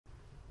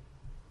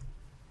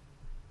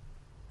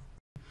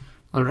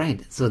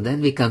Alright, so then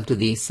we come to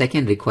the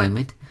second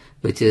requirement,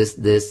 which is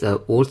this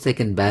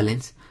volt-second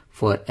balance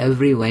for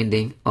every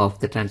winding of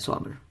the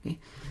transformer. Okay?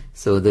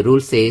 So the rule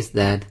says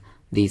that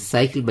the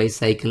cycle by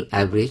cycle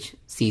average,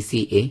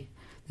 CCA,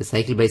 the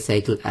cycle by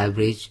cycle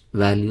average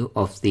value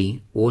of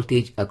the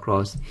voltage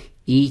across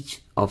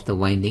each of the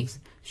windings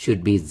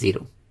should be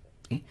 0.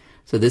 Okay?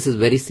 So this is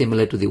very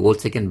similar to the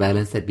volt-second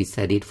balance that we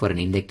studied for an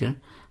inductor,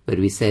 where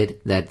we said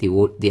that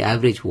the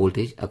average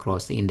voltage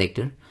across the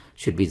inductor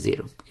should be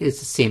 0. Okay? It's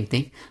the same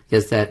thing,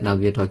 just that now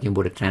we are talking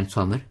about a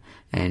transformer,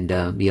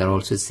 and we are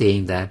also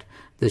saying that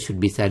this should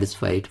be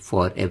satisfied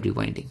for every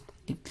winding.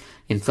 Okay?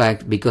 In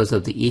fact, because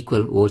of the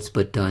equal volts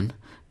per turn,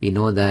 we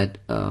know that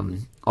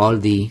all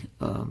the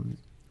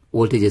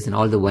voltages in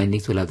all the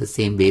windings will have the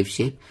same wave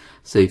shape.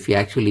 So if you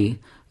actually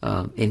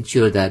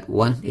ensure that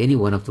any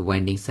one of the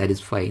windings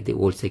satisfy the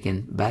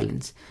volt-second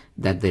balance,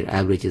 that their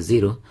average is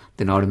 0,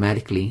 then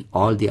automatically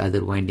all the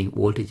other winding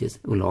voltages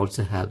will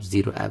also have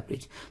 0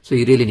 average. So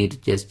you really need to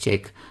just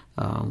check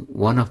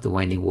one of the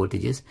winding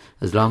voltages,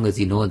 as long as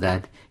you know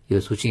that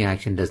your switching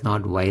action does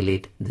not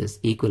violate this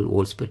equal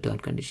volts per turn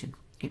condition.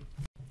 Okay.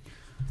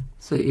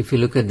 So if you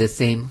look at the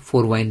same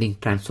 4-winding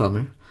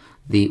transformer,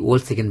 the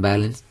volt-second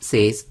balance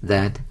says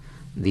that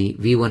the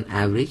V1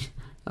 average,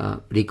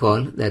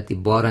 recall that the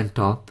bar on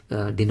top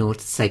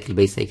denotes cycle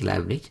by cycle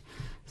average.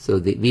 So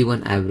the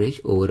V1 average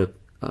over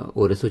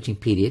a switching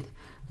period,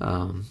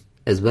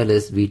 as well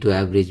as V2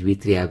 average,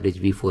 V3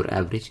 average, V4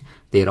 average,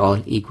 they are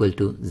all equal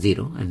to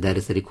 0, and that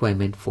is a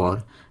requirement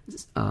for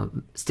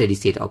steady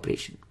state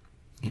operation.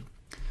 Okay.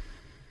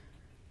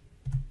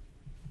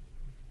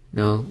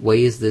 Now, why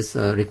is this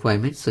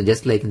requirement? So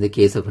just like in the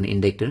case of an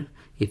inductor,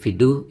 if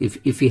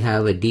we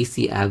have a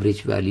DC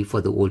average value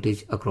for the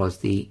voltage across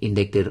the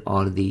inductor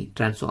or the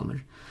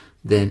transformer,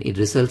 then it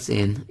results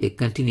in a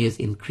continuous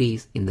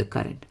increase in the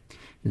current.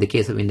 In the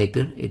case of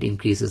inductor, it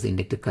increases the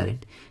inductor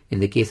current. In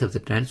the case of the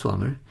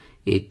transformer,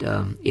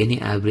 any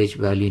average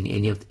value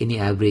in any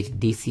average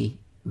DC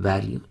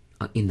value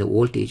in the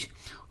voltage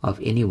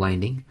of any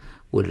winding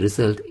would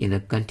result in a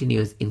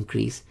continuous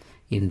increase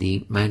in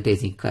the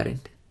magnetizing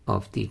current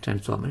of the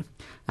transformer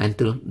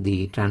until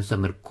the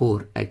transformer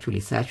core actually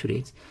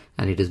saturates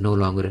and it is no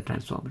longer a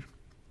transformer.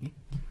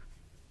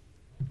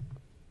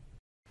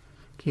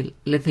 Okay,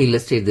 let me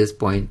illustrate this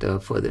point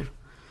further.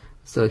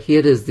 So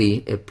here is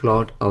a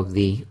plot of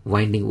the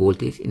winding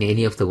voltage in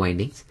any of the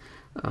windings.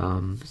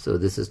 So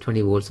this is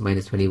 20 volts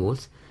minus 20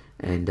 volts,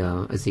 and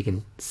as you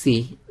can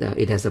see,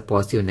 it has a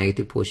positive and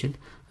negative portion,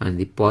 and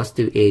the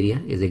positive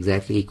area is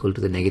exactly equal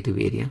to the negative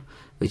area,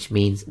 which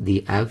means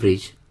the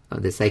average,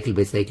 the cycle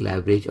by cycle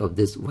average of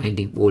this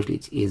winding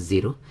voltage is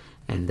 0,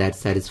 and that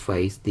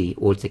satisfies the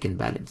volt-second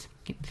balance.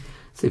 Okay.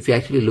 So if you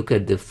actually look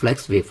at the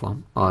flex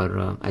waveform,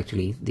 or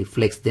actually the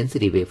flex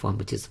density waveform,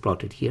 which is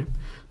plotted here,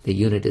 the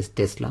unit is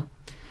Tesla.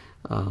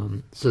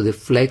 So the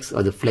flex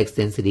or the flex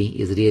density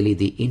is really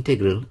the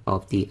integral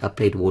of the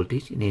applied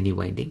voltage in any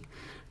winding.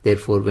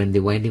 Therefore, when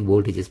the winding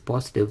voltage is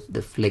positive,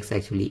 the flex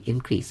actually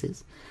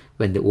increases.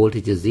 When the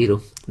voltage is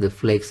 0, the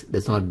flex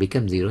does not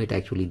become 0, it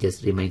actually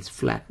just remains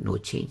flat, no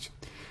change.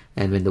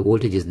 And when the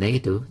voltage is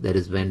negative, that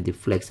is when the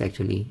flex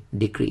actually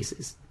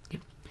decreases. Okay.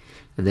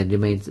 And then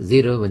remains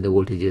 0 when the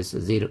voltage is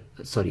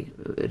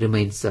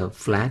remains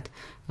flat,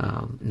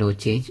 no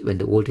change when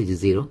the voltage is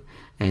 0,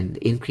 and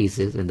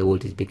increases when the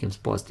voltage becomes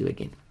positive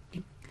again.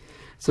 Okay.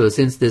 So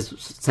since this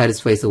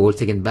satisfies the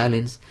volt-second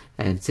balance,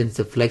 and since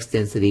the flex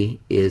density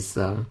is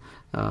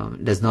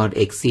does not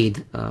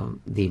exceed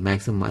the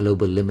maximum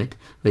allowable limit,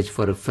 which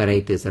for a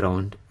ferrite is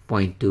around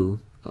 0.2,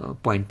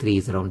 0.3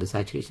 is around the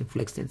saturation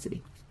flex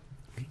density.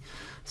 Okay.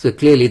 So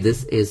clearly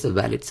this is a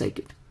valid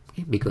circuit,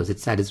 okay, because it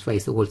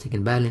satisfies the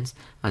volt-second balance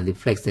and the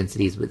flex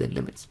density is within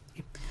limits.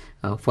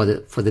 Okay. For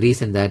the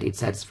reason that it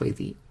satisfies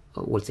the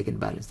volt-second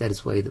balance, that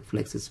is why the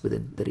flex is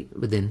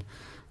within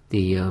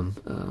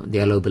the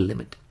allowable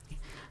limit.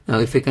 Now,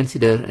 if we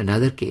consider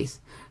another case,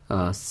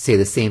 say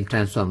the same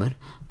transformer,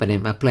 but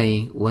I'm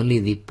applying only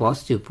the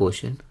positive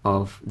portion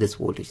of this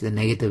voltage, the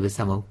negative is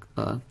somehow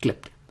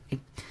clipped. Okay.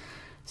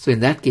 So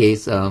in that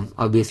case,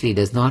 obviously it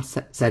does not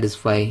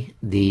satisfy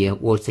the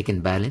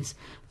volt-second balance.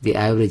 The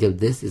average of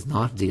this is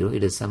not 0,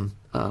 it is some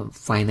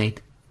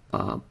finite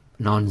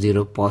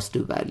non-zero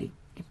positive value.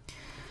 Okay.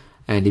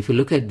 And if you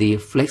look at the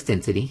flex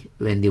density,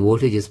 when the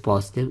voltage is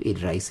positive,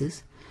 it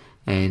rises,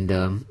 and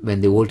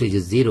when the voltage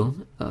is 0,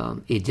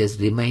 it just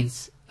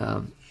remains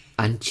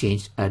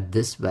unchanged at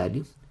this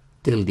value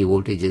till the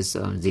voltage is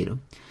 0.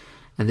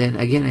 And then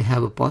again I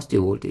have a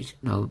positive voltage.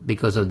 Now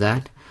because of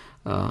that,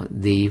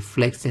 the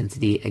flex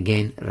density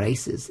again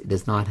rises. It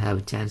does not have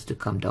a chance to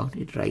come down,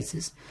 it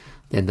rises.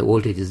 Then the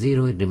voltage is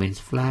 0, it remains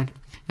flat,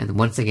 and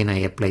once again I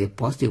apply a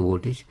positive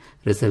voltage,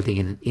 resulting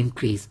in an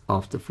increase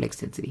of the flex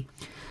density.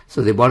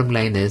 So the bottom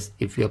line is,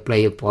 if you apply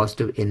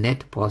a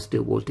net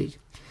positive voltage,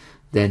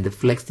 then the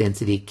flex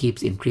density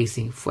keeps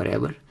increasing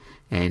forever,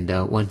 and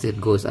once it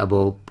goes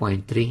above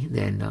 0.3,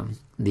 then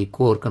the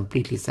core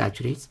completely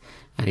saturates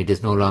and it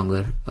is no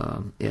longer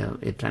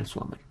a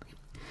transformer.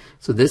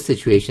 So this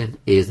situation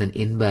is an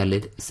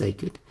invalid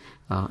circuit.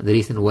 The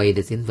reason why it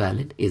is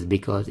invalid is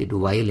because it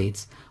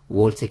violates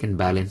volt-second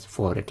balance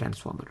for a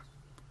transformer.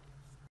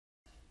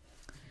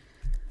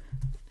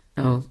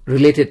 Now,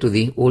 related to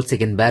the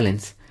volt-second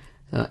balance,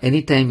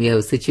 anytime you have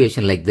a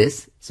situation like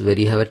this, so where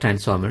you have a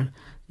transformer,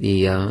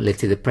 let's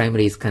say the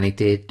primary is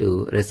connected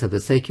to rest of the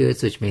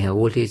circuits, which may have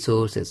voltage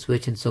source, a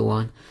switch, and so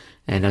on.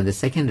 And on the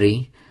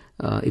secondary,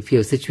 if you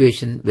have a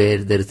situation where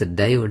there is a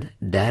diode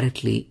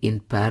directly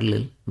in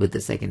parallel with the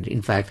secondary,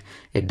 in fact,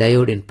 a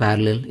diode in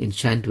parallel in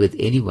shunt with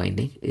any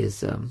winding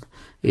is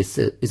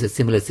a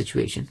similar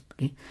situation.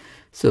 Okay,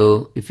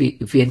 so if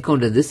we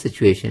encounter this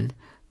situation,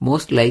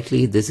 most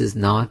likely this is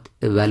not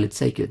a valid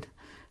circuit.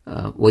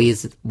 Why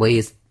is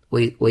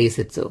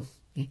it so?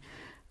 Okay.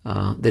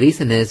 The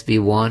reason is we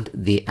want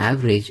the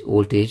average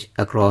voltage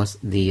across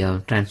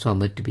the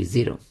transformer to be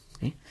 0.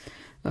 Okay.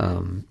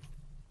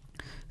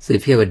 So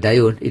if you have a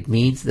diode, it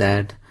means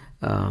that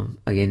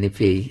again, if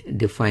we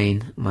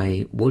define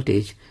my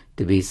voltage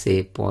to be,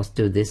 say,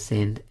 positive this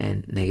end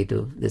and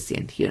negative this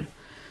end here,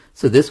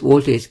 so this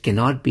voltage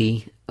cannot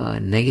be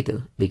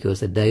negative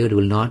because a diode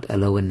will not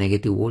allow a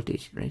negative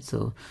voltage, right?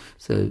 So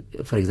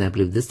for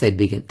example, if this side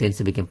tends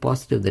to become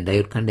positive, the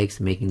diode conducts,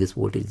 making this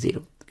voltage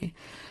 0. Okay,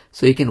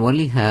 so you can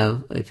only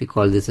have, if you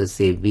call this as,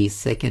 say, V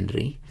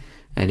secondary,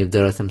 and if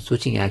there are some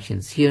switching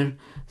actions here,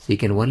 so you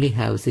can only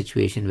have a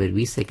situation where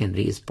V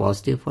secondary is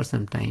positive for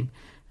some time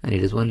and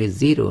it is only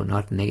 0,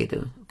 not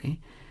negative. Okay,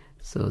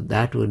 so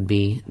that would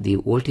be the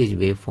voltage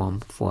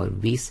waveform for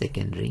V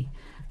secondary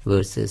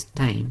versus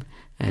time,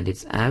 and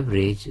its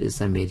average is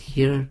somewhere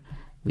here,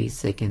 V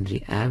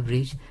secondary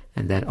average,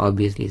 and that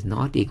obviously is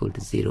not equal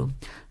to 0,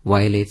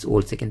 violates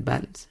volt-second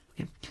balance.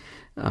 Okay.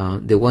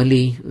 The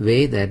only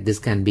way that this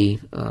can be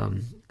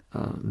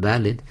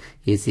valid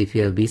is if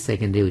you have V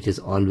secondary which is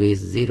always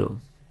 0,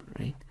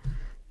 right?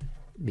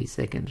 V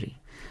secondary.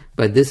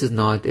 But this is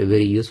not a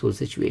very useful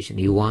situation.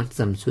 You want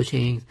some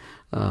switching,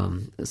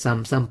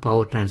 some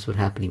power transfer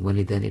happening,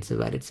 only then it's a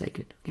valid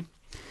circuit. Okay.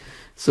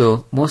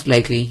 So most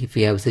likely, if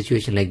you have a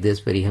situation like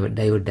this where you have a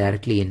diode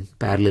directly in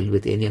parallel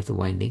with any of the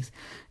windings,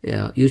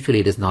 usually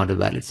it is not a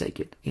valid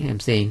circuit. Okay? I'm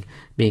saying,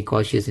 being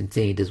cautious in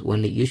saying it is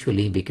only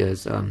usually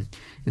because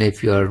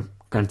if you are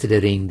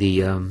considering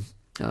the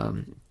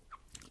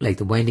like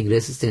the winding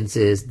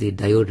resistances, the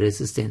diode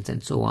resistance,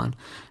 and so on,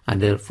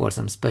 and for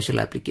some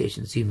special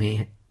applications, you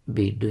may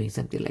be doing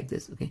something like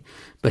this. Okay,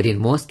 but in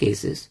most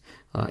cases,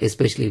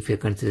 especially if you're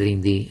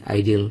considering the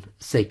ideal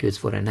circuits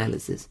for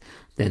analysis,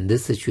 then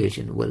this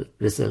situation will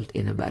result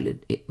in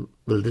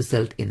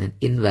an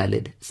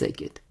invalid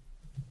circuit.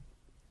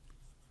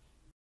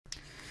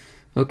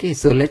 Okay,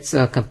 so let's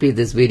complete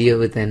this video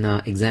with an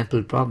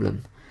example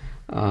problem.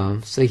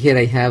 So here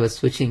I have a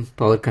switching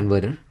power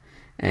converter,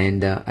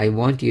 and I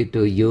want you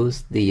to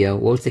use the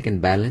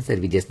volt-second balance that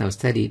we just now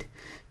studied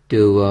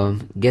to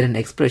get an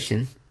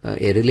expression,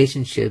 a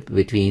relationship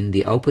between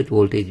the output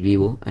voltage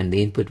VO and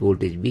the input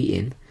voltage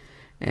VIN,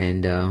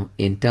 and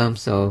in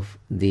terms of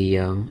the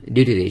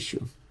duty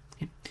ratio.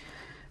 Okay.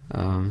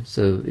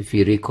 So if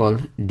you recall,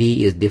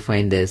 D is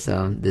defined as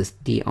this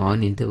T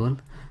on interval.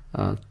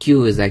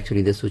 Q is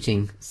actually the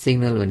switching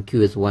signal. When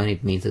Q is 1,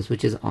 it means the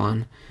switch is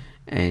on,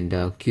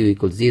 and Q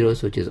equals 0,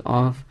 switch is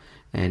off,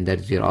 and that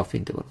is your off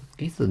interval.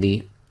 Okay, so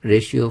the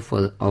ratio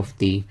of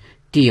the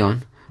T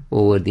on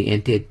over the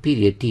entire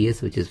period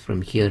Ts, which is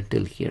from here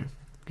till here.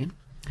 Okay,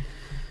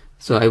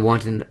 so I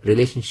want a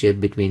relationship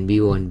between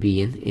VO and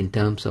VN in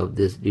terms of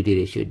this duty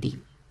ratio D.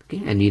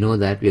 Okay, and you know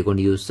that we are going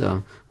to use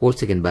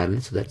volt-second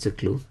balance, so that's a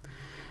clue.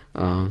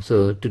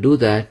 So to do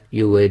that,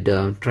 you would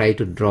try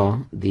to draw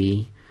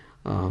the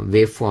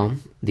waveform,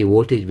 the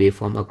voltage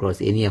waveform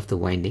across any of the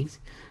windings.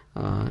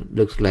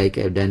 Looks like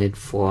I've done it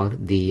for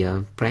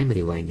the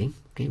primary winding,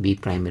 okay, V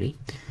primary.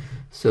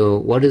 So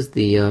what is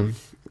V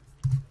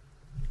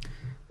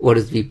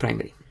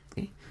primary?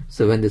 Okay,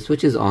 so when the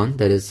switch is on,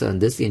 that is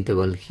this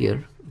interval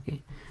here.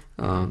 Okay,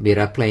 we are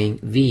applying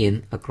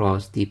Vin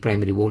across the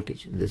primary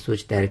voltage. The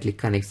switch directly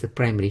connects the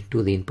primary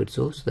to the input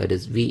source, that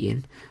is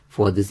Vin,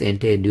 for this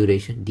entire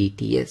duration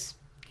DTS.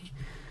 Okay.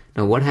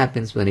 Now what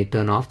happens when I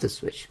turn off the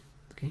switch?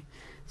 Okay,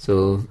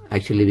 so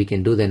actually we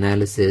can do the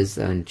analysis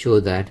and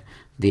show that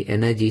the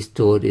energy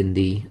stored in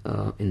the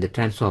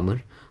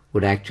transformer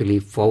would actually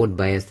forward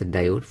bias the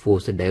diode,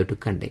 force the diode to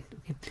conduct.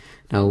 Okay.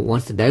 Now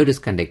once the diode is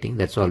conducting,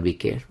 that's all we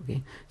care.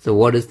 Okay, so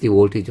what is the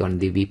voltage on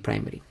the V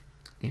primary?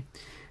 Okay,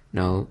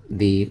 now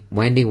the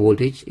winding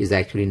voltage is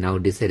actually now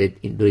decided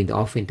during the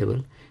off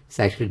interval. It's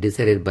actually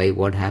decided by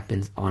what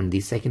happens on the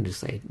secondary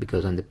side,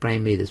 because on the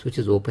primary the switch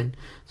is open,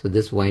 so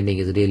this winding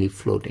is really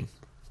floating.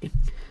 Okay.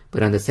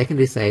 But on the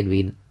secondary side,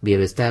 we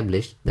have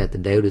established that the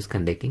diode is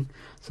conducting.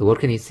 So what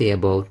can you say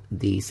about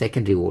the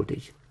secondary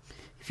voltage?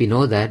 If you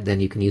know that, then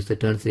you can use the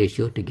turns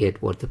ratio to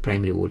get what the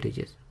primary voltage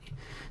is. Okay.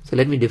 So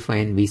let me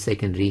define V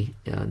secondary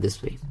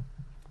this way.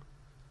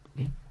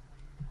 Okay.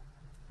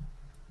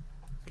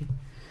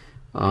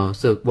 Okay.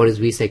 So what is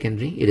V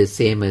secondary? It is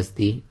same as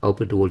the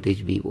output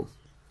voltage VO.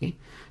 Okay.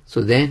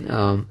 So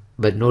then,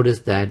 but notice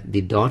that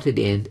the dotted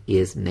end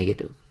is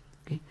negative.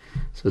 Okay.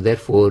 So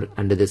therefore,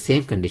 under the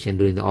same condition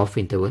during the off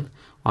interval,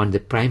 on the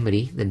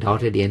primary, the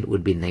dotted end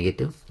would be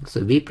negative.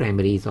 So V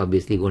primary is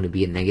obviously going to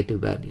be a negative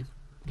value.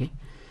 Okay,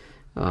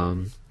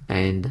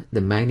 and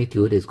the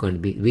magnitude is going to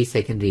be, V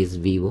secondary is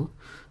VO,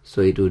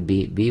 so it would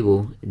be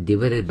VO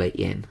divided by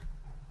N.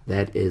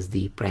 That is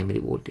the primary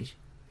voltage,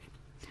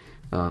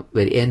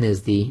 where N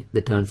is the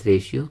turns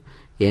ratio.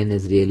 N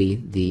is really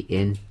the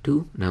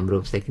N2 number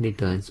of secondary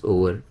turns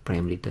over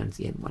primary turns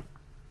N1.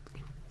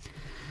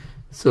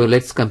 So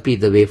let's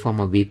complete the waveform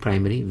of V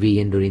primary,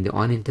 Vn during the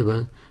on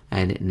interval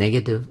and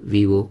negative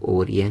VO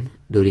over N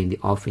during the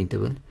off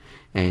interval.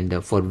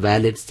 And for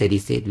valid steady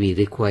state, we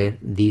require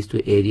these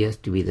two areas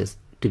to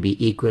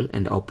be equal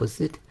and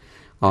opposite,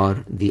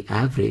 or the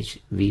average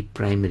V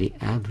primary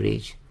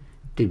average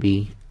to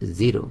be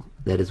 0.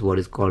 That is what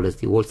is called as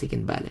the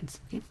volt-second balance.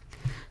 Okay?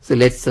 So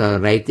let's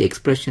write the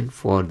expression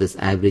for this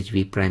average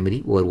V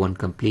primary over one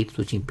complete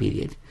switching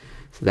period.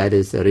 So that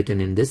is written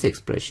in this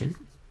expression.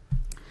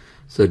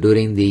 So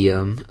during the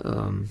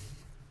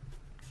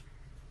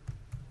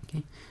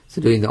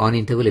during the on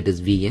interval, it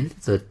is Vn,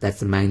 so that's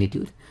the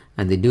magnitude,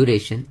 and the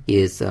duration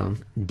is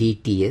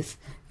dTs,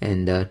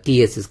 and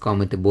Ts is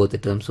common to both the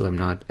terms, so I'm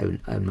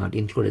not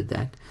included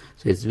that.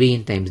 So it's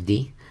Vn times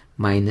d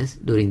minus,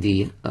 during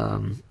the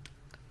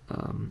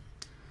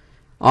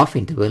off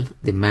interval,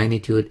 the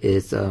magnitude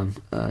is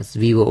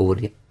VO over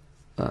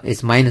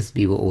it's minus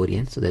VO over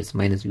N, so that's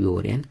minus VO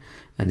over N,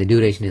 and the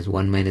duration is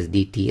 1 minus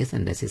dTs,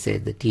 and as I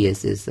said, the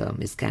Ts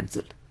is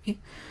cancelled. Okay?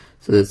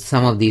 So the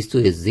sum of these two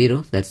is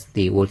 0. That's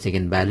the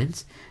volt-second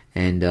balance,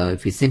 and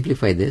if we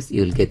simplify this,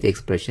 you will get the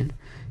expression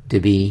to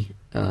be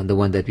the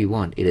one that we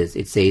want.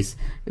 It says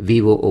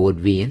VO over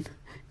Vn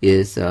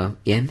is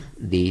N,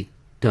 the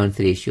turns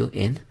ratio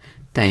N,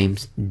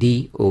 times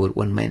d over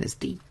 1 minus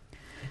d.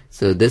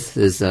 So this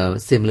is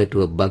similar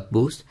to a buck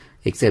boost,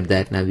 except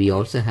that now we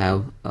also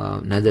have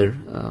another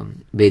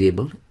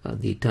variable,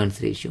 the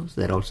turns ratio, so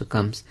that also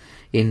comes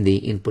in the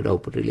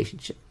input-output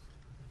relationship.